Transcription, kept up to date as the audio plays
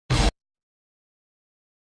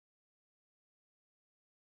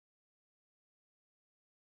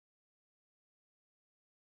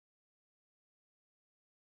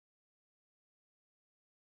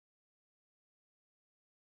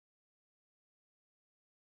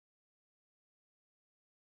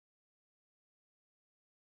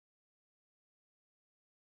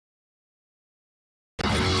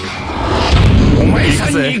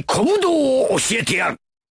に小武道を教えてやる。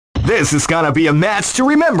 This is gonna be a match to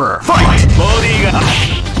remember. Fight! ボディが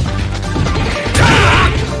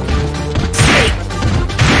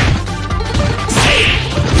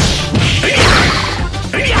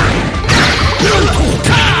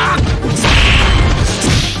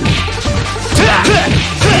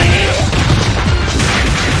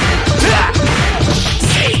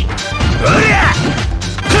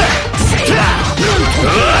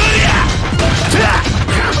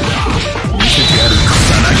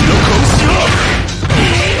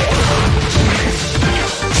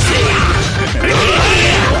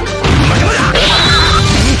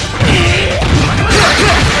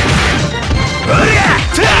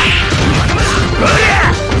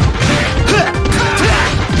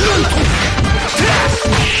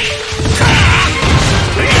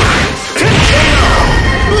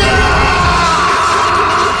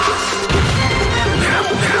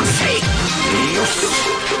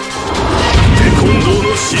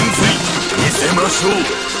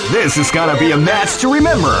This is gonna be a match to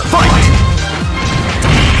remember. Fight!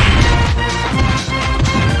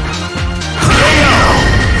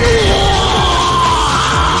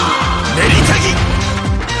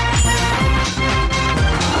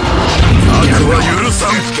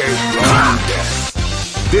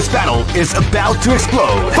 This battle is about to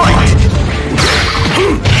explode. Fight!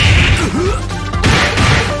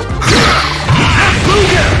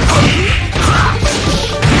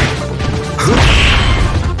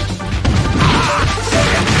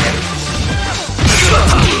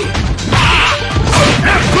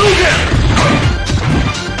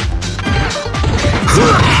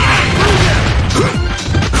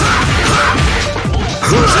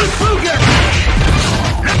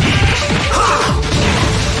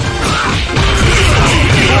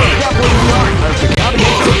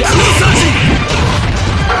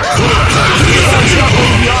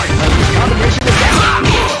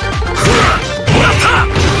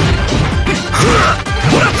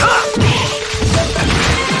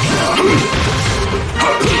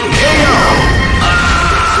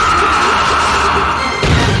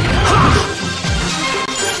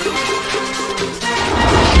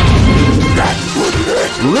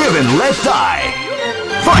 Live and let die.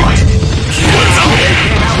 Fight!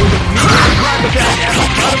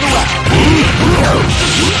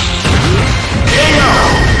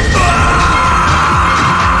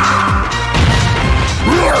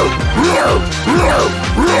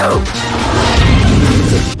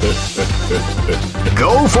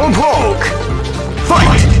 Go for broke.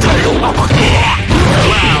 Fight!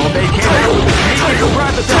 Wow, they can't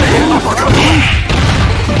grab the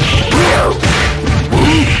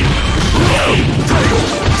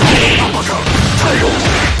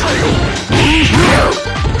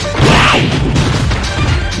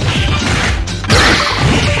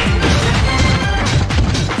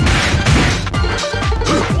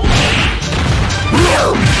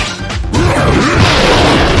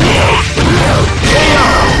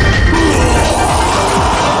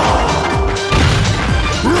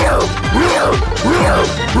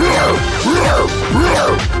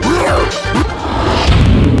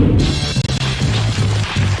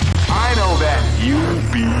I know that you'll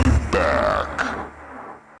be back.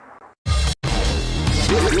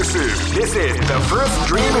 This is the first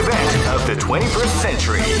dream event of the 21st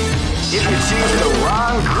century. If you choose the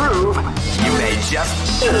wrong groove, you may just...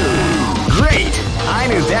 Great! I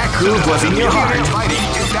knew that groove was in your heart. Fighting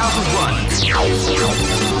 2001.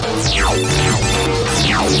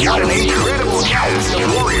 What an incredible cast of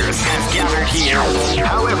warriors has gathered here.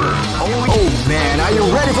 However, only... Oh man, are you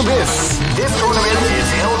ready for this? This tournament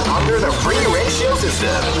is held under the free ratio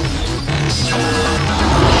system.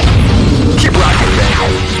 Keep rocking,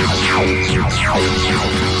 baby.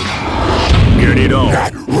 Get it on.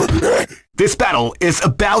 This battle is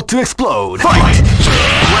about to explode. Fight!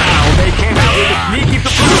 Wow, they came out with a sneaky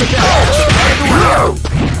surprise attack.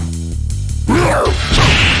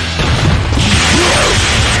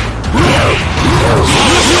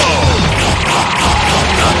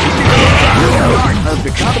 Of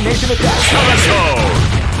the combination attack.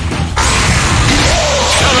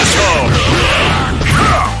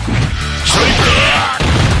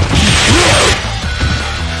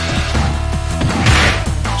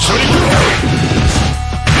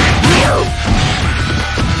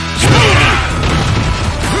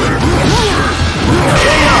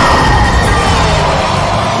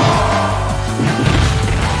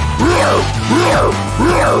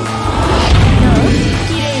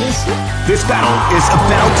 This battle is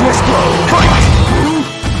about to explode. Fight!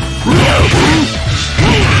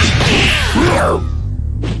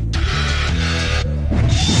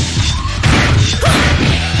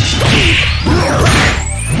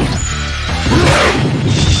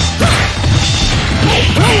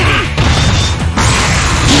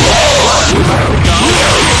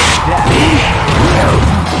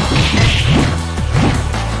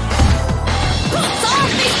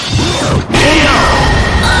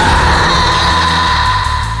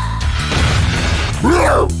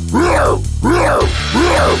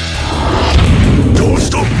 Don't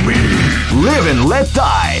stop me! Live and let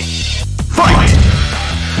die! Fight!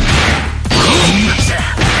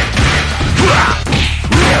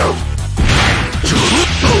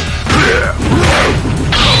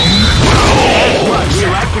 What we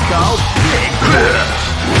like to call big.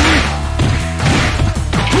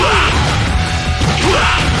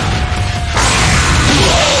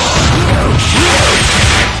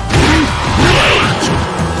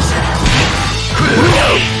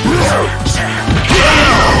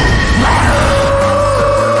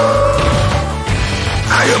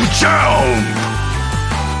 I am down!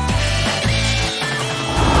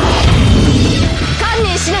 観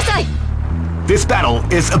念しなさい。 This battle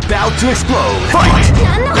is about to explode. Fight!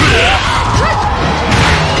 何のス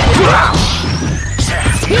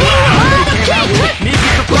ピニングワールドキック。 Need to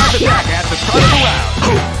supply the back at the start of the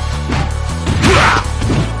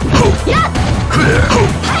round. やっ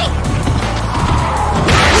はい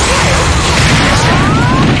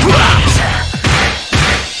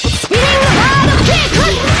スピニングワールドキック。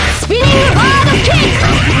スピニングワールドキック。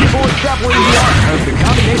 Before grappling the art of the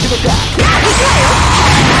combination attack. やっ行くわよ。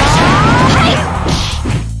はい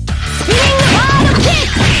スピニングワールドキッ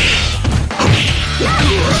ク。やっ行く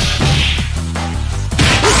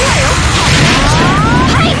わよ。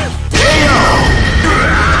はい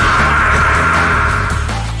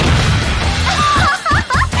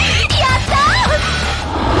やったー。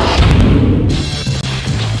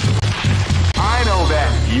 I know that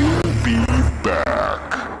you'll be back.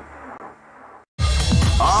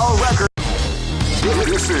 All record.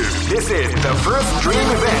 This is the first dream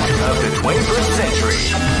event of the 21st century.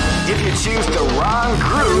 If you choose the wrong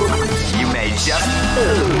groove, you may just...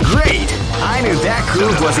 Great! I knew that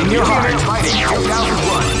groove was in your heart. Fighting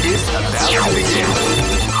 2001 is about to begin.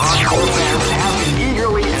 Hardcore fans have been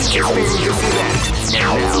eagerly anticipating this event. And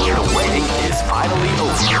now the waiting is finally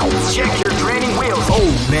over. Check your training wheels. Oh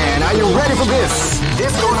man, are you ready for this?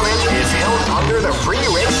 This tournament is held under the free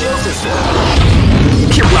ratio system.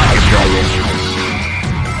 Keep rocking, baby.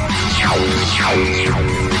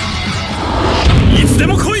 いつで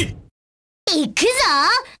も来い。行くぞ。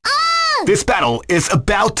あー This battle is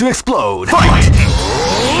about to explode. Fight!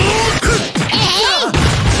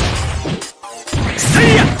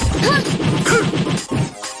 See ya!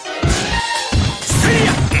 See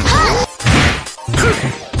ya!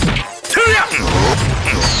 To ya!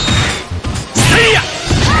 See ya!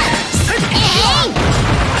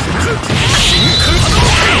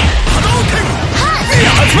 波動拳竜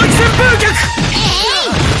巻旋風脚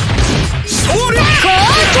昇竜超アン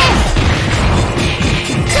パー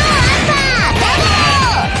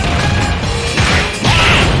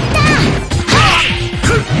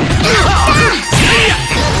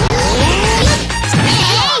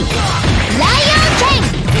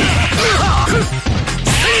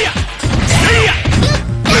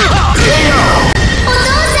ダブライオン剣お父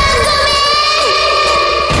さんごめん。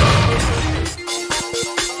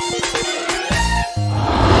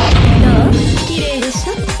どう？綺麗でし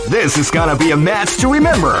ょ？ This is gonna be a match to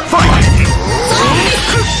remember. Fight!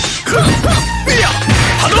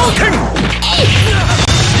 波動拳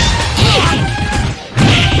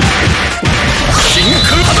真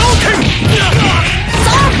空波動拳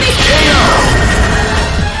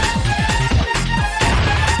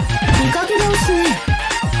見かけ倒すね。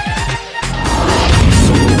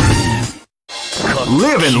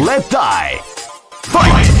 Live and let die.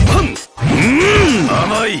 Fight!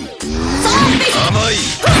 甘い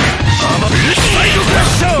サイドクラッ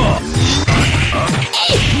シャー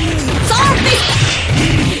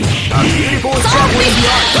A beautiful example in the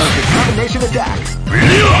art of the combination attack.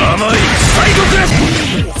 甘いサイドクラッシャ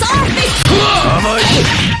ー甘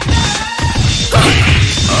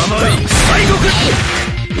いサイドクラッシャー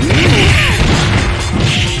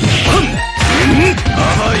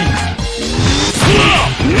甘い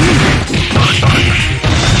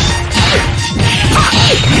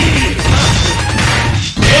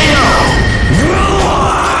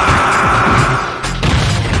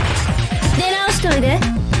出直しといで。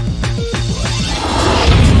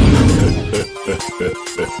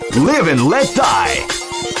 Live and let die.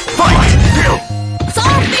 Fight!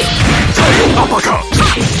 Uppercut!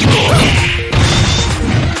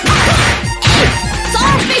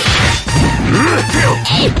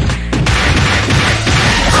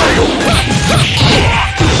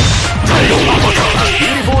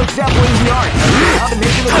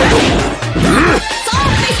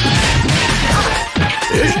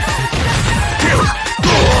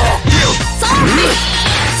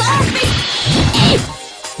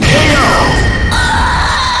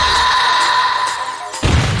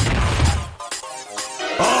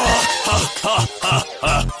 テコ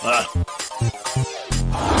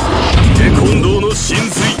ンドーの神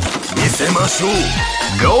髄見せましょう。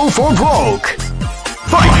 Go for broke!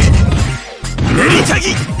 Fight! 練りた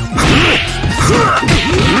ぎ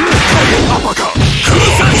アパカ空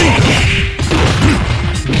サジ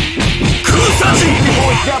空サジ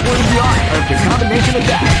That was the art of the combination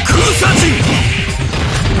attack. 空サジ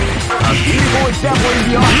A beautiful example in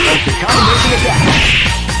the art of the combination attack.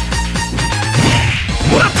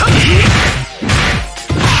 もらった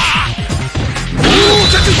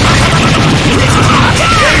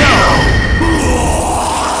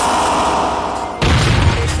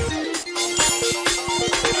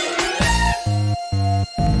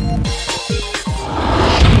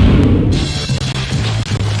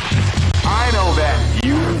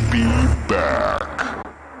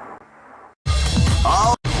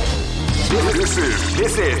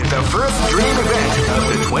This is the first dream event of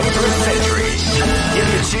the 21st century. If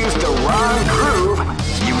you choose the wrong groove,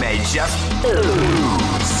 you may just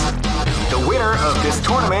lose. The winner of this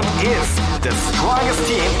tournament is the strongest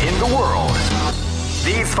team in the world.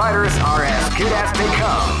 These fighters are as good as they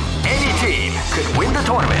come. Any team could win the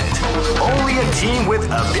tournament. Only a team with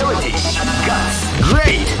ability, guts.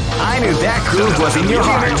 Great! I knew that groove was in your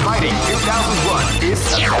heart. Fighting 2001 is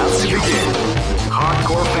about to begin.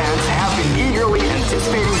 Hardcore fans have been eagerly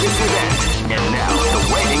anticipating this event, and now the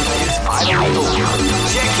waiting is finally over.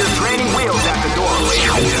 Check your training wheels at the door,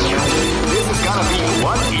 ladies and gentlemen. This is gonna be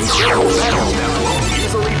one incredible battle that won't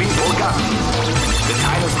easily be forgotten. The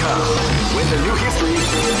time has come when the new history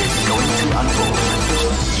is going to unfold.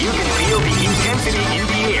 You can feel the intensity in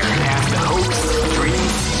the air as the hopes,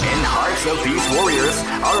 dreams, and hearts of these warriors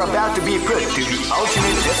are about to be put to the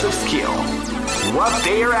ultimate test of skill. What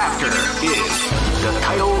they are after is the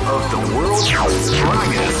title of the world's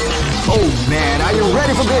strongest. Oh man, are you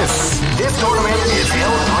ready for this? This tournament is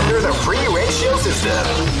held under the free ratio system.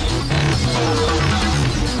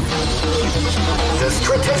 The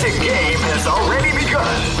strategic game has already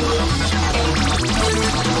begun.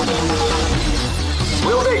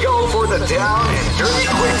 Will they go for the down and dirty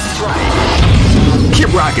quick strike?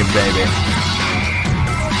 Keep rocking, baby.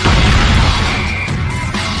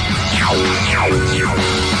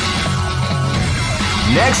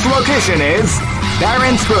 Next location is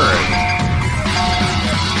Barentsburg.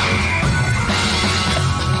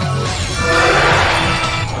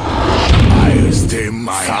 I'll stay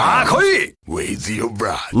my hand with your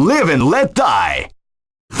blood. Live and let die.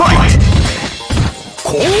 Fight!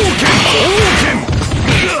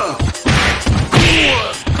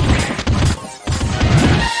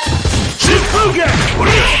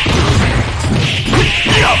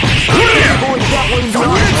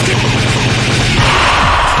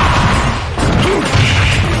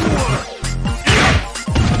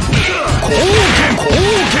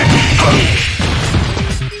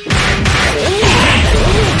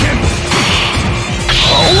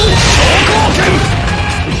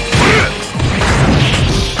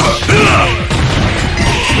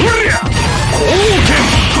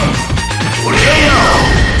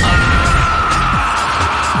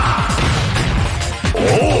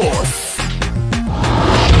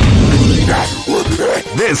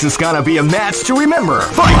 This is gonna be a match to remember.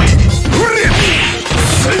 Fight! Wow,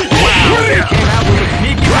 they came out with a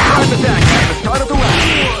sneaky surprise attack at the start of the round.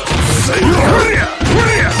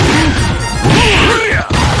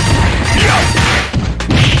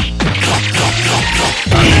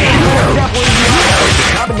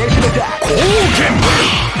 Combination attack.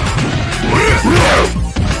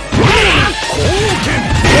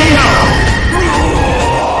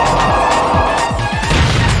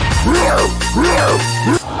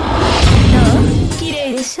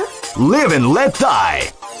 Live and let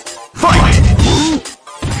die. Fight!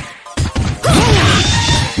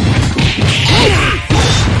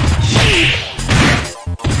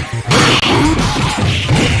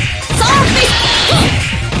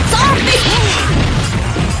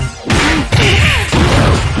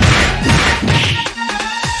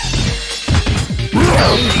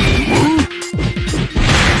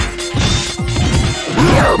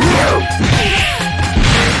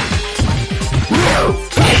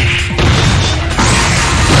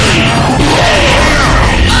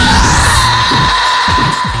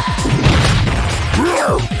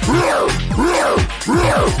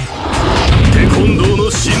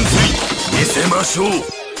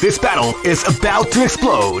 This battle is about to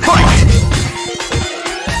explode. Fight!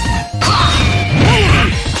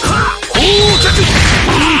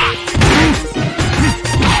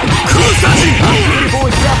 Beautiful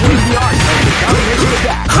example is the art of the combination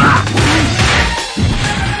attack.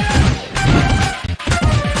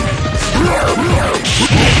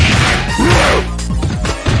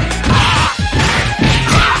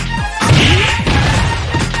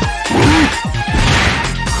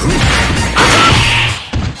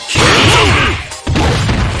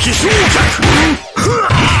 気象客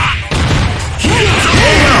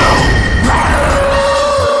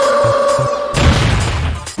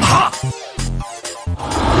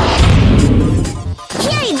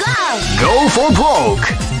Here you go! Go for broke!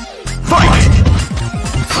 Fight!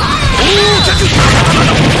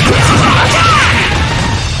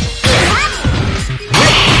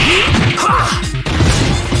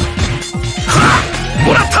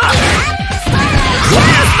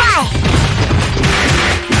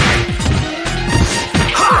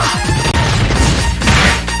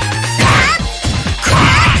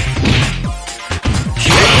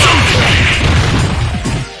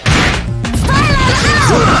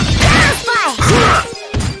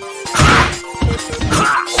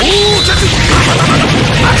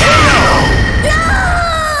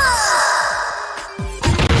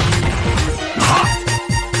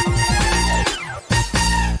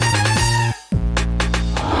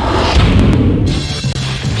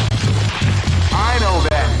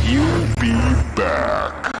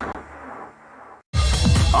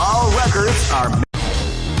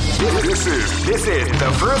 This is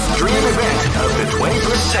the first dream event of the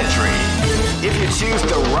 21st century. If you choose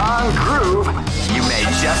the wrong groove, you may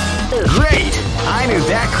just... Great! I knew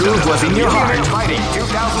that groove was in your heart. Fighting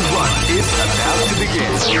 2001 is about to begin.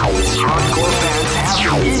 Hardcore fans have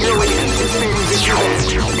been eagerly anticipating this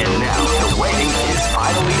event, and now the waiting is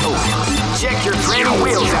finally over. Check your training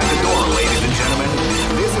wheels at the door, ladies and gentlemen.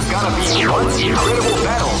 This is gonna be one incredible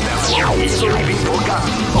battle that will easily be forgotten.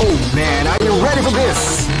 Oh man, are you ready for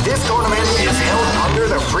this? This tournament is held under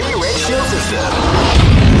the free ratio system.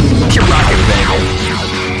 Keep rocking, baby.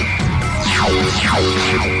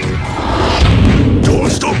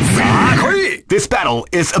 This battle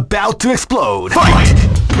is about to explode. Fight!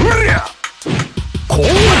 Now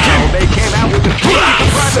they came out with the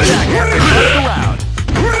surprise attack after the first round.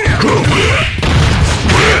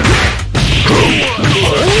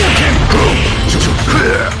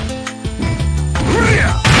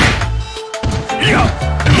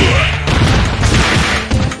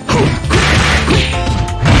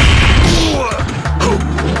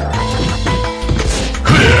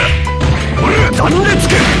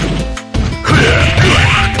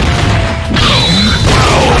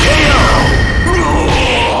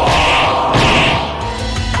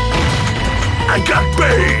 I got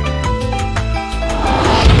bait!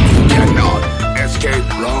 You cannot escape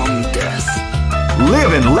from death.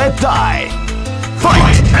 Live and let die.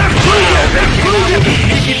 Fight!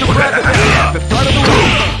 Sneaky surprise attack at the start of the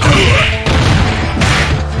round.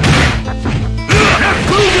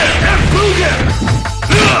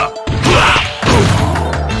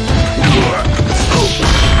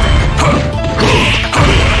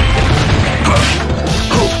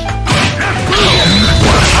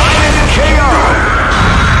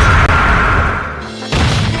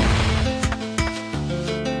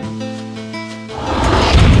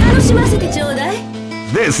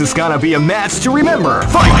 This is gonna be a match to remember.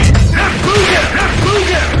 Fight!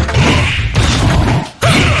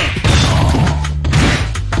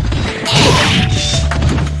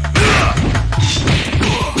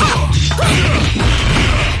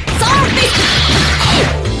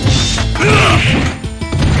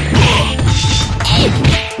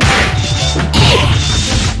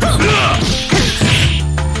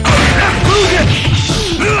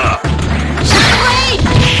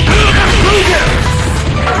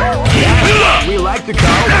 We like to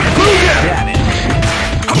call damage.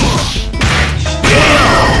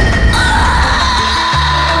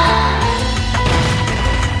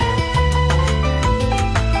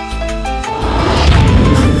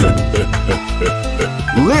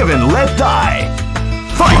 Live and let die.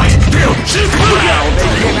 Fight! Wow, they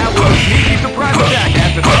came out with a sneaky surprise attack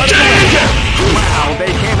at the start of the round. Wow,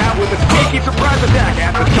 they came out with a sneaky surprise attack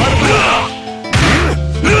at the start of the round.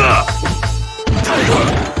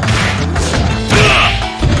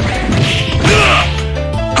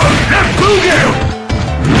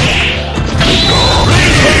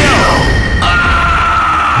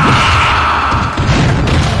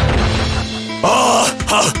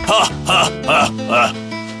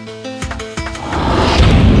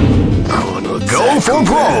 Go for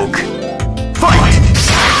broke! Fight!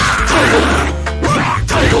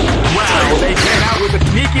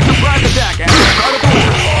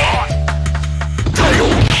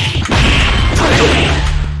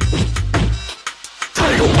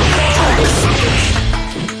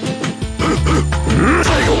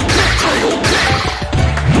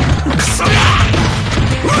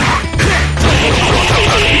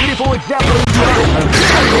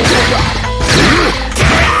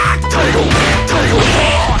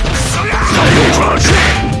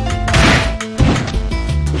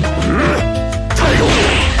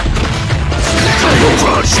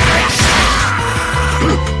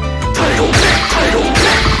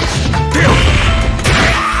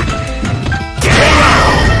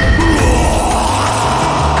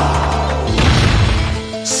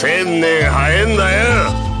 千年早えんだよ。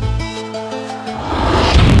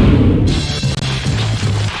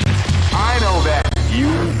I know that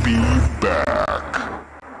you'll be back.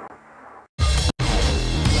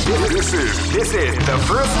 This is the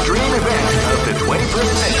first dream event of the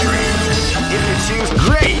 21st century. If you choose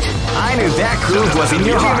great, I knew that groove was in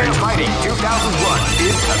your heart. Fighting 2001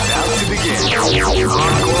 is about to begin.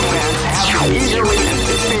 Hardcore fans have been eagerly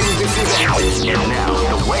anticipating this event, and now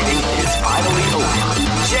the waiting is finally over.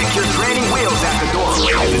 Check your training wheels at the door,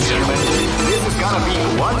 ladies and gentlemen. This is gonna be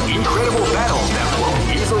one incredible battle that won't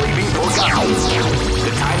easily be forgotten.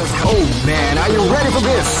 The time is come. Oh man, are you ready for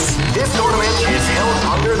this? This tournament is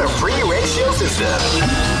held under the free ratio system.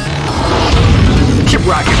 Keep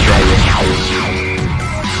rocking, baby.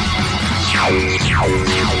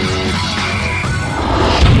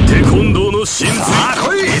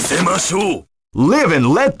 Live and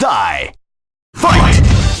let die. Fight!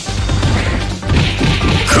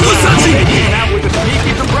 Taking out with a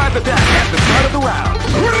sneaky surprise attack at the start of the round.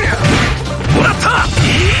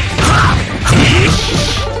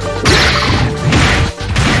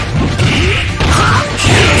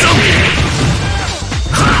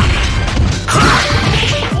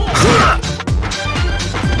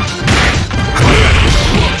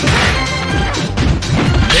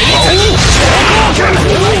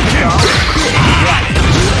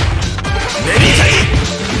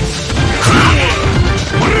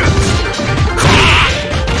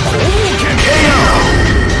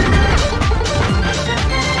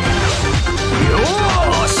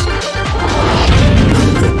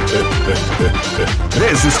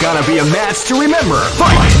 This is gonna be a match to remember.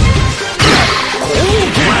 Fight!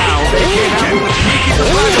 Wow, they came out with a sneaky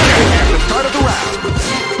surprise at the start of the round.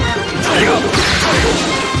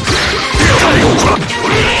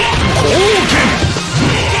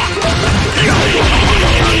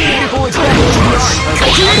 Beautiful example of the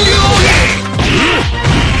art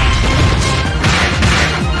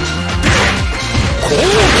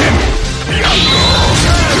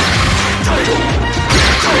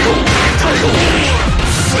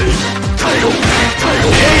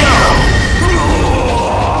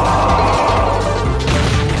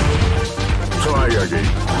Try again.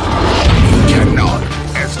 You cannot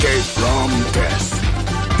escape from death.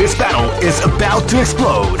 This battle is about to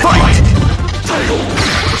explode. Fight!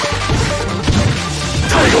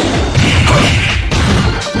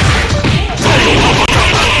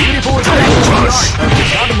 Beautiful example of the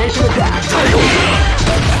combination attack.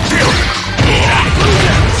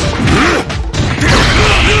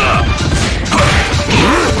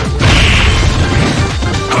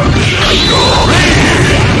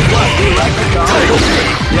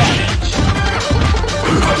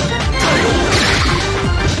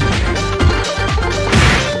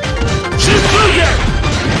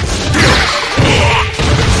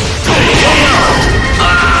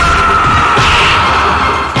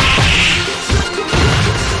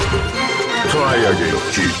 Try again,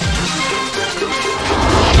 Chief.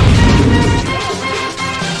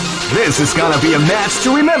 This is gonna be a match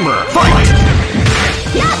to remember. Fight!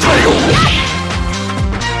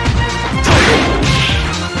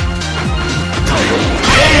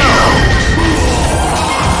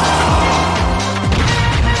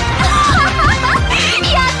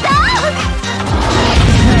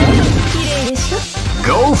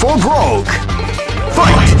 Go for broke.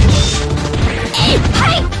 Fight!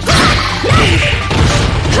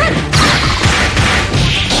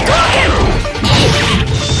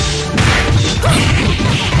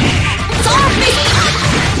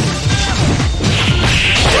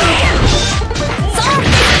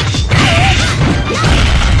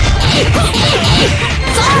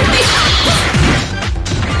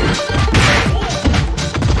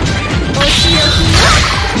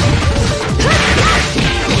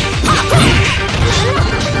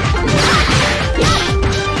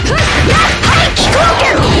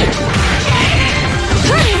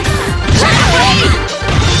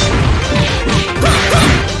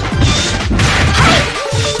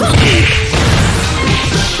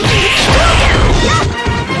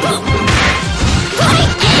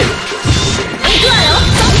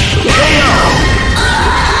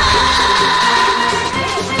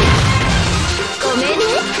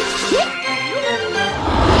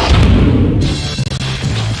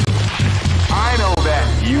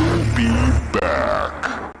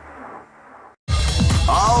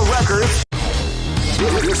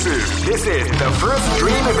 This is the first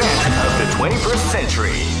dream event of the 21st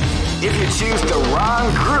century. If you choose the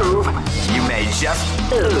wrong groove, you may just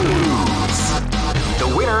lose. The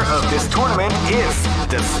winner of this tournament is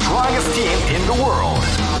the strongest team in the world.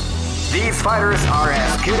 These fighters are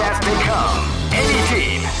as good as they come. Any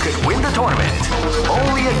team could win the tournament.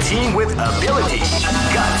 Only a team with ability,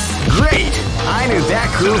 guts. Great! I knew that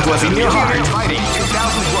groove was in your heart. Fighting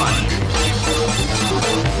 2001.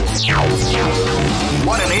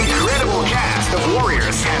 What an incredible cast of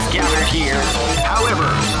warriors has gathered here. However,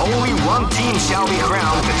 only one team shall be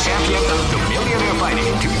crowned the champion of the Millionaire Fighting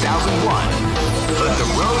 2001. But the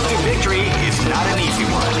road to victory is not an easy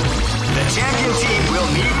one. The champion team will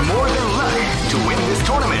need more than luck to win this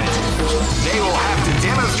tournament. They will have to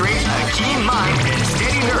demonstrate a keen mind and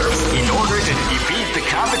steady nerves in order to defeat the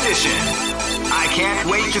competition. I can't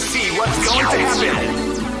wait to see what's going to happen.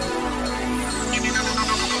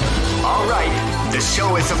 Alright, the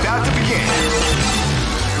show is about to begin.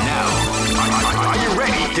 Now, are you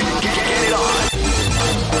ready to get it on?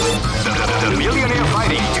 The Millionaire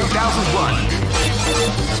Fighting 2001.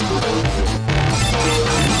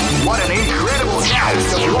 What an incredible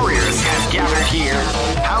cast of warriors has gathered here.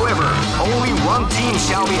 However, only one team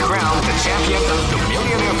shall be crowned the champion of the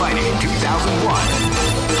Millionaire Fighting 2001.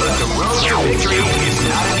 But the road to victory is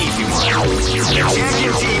not an easy one. The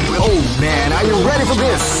champion team will... Oh man, are you ready for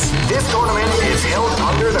this? This tournament is held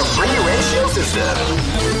under the free ratio system.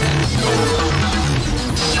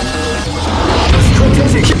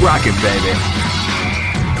 Strategic rocket, baby.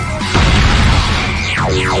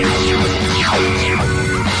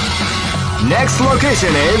 Next location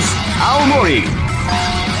is Aomori.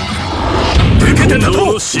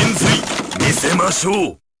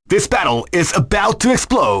 This battle is about to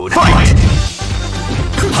explode. Fight!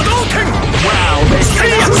 Wow, they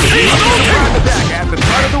came out the back at the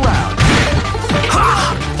start of the round.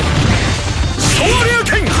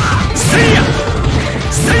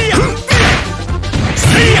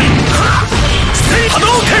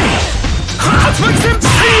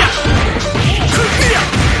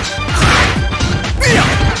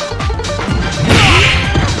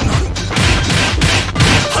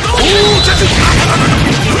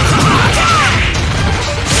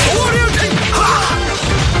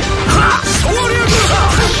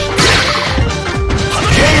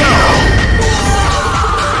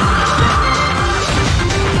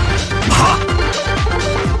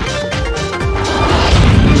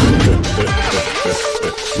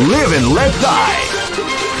 Live and let die.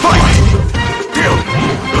 Fight!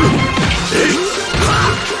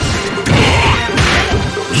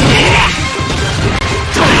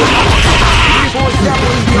 Beautiful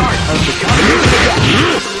establishing the art of the combination attack.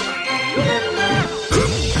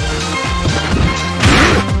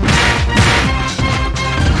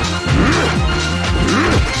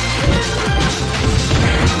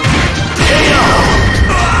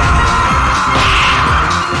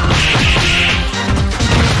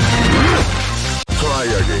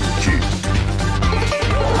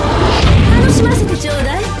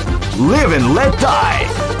 Live and let die.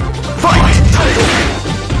 Fight!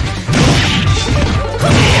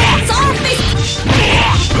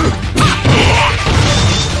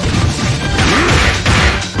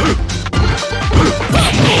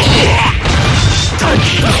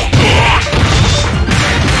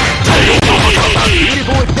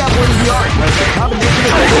 Beautiful example in the art of the combination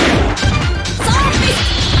of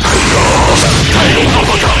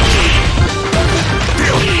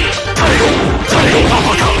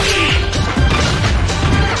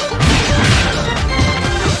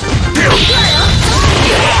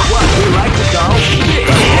what we like to call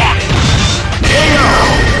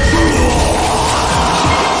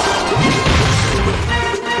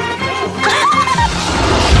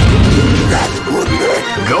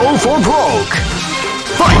go for broke.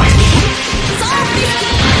 Fight!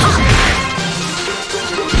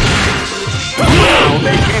 Wow,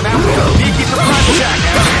 they came out with a sneaky surprise attack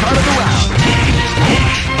at the start of the round.